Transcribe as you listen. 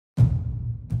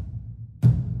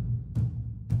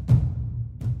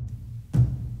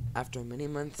After many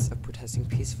months of protesting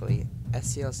peacefully,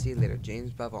 SCLC leader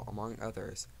James Bevel, among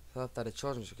others, thought that a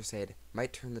children's crusade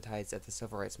might turn the tides of the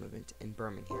civil rights movement in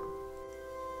Birmingham.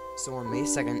 So on May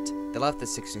 2nd, they left the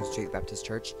 16th Street Baptist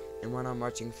Church and went on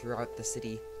marching throughout the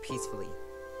city peacefully.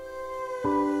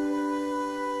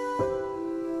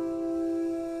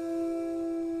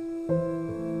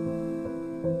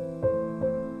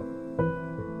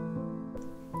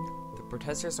 The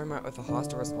protesters were met with a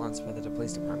hostile response by the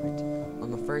police department.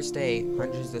 On the first day,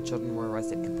 hundreds of children were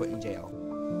arrested and put in jail.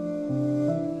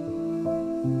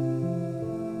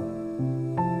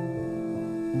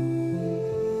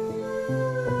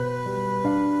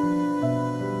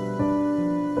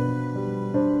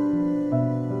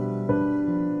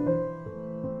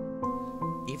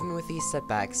 Even with these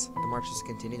setbacks, the marches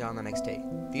continued on the next day.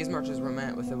 These marches were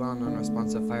met with a well-known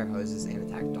response of fire hoses and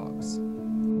attack dogs.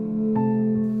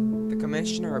 The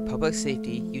Commissioner of Public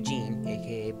Safety, Eugene,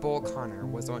 aka Bull Connor,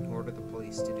 was the one who ordered the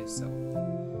police to do so.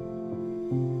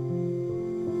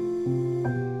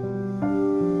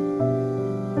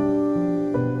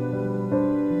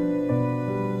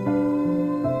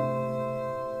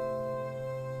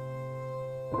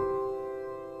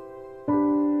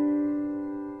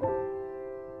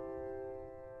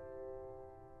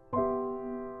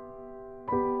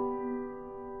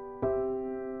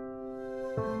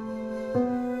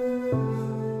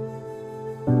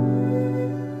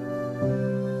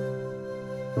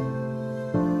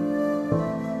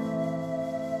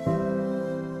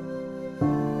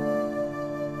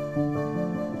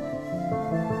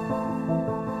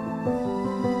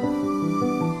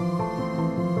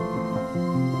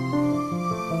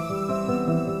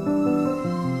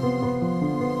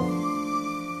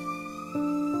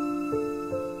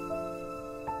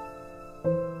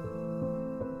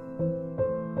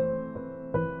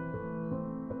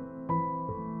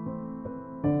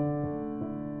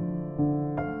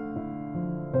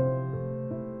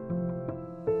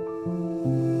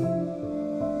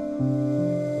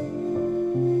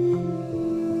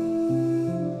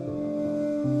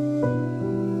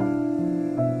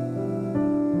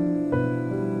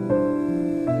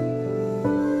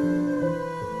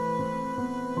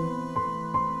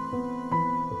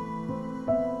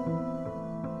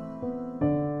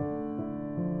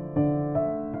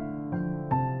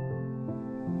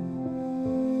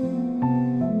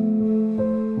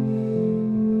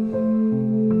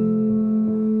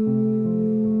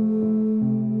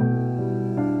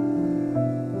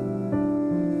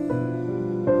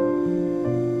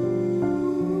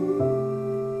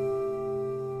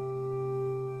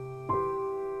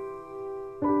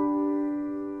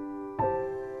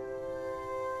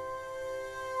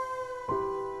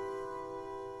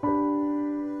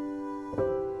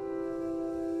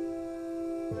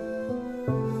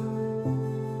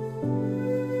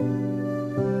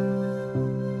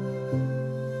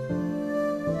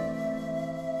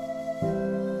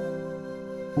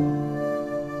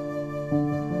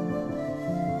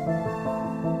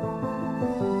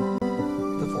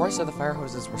 The force of the fire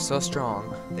hoses were so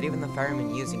strong that even the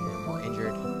firemen using them were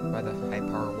injured by the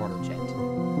high-power water jet.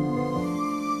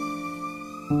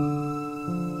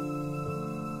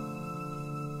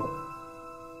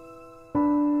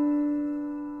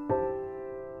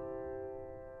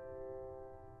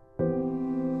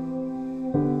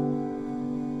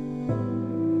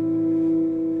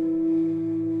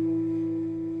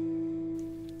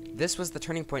 This was the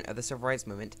turning point of the civil rights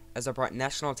movement, as it brought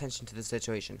national attention to the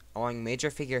situation, allowing major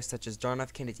figures such as John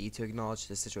F. Kennedy to acknowledge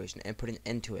the situation and put an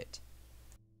end to it.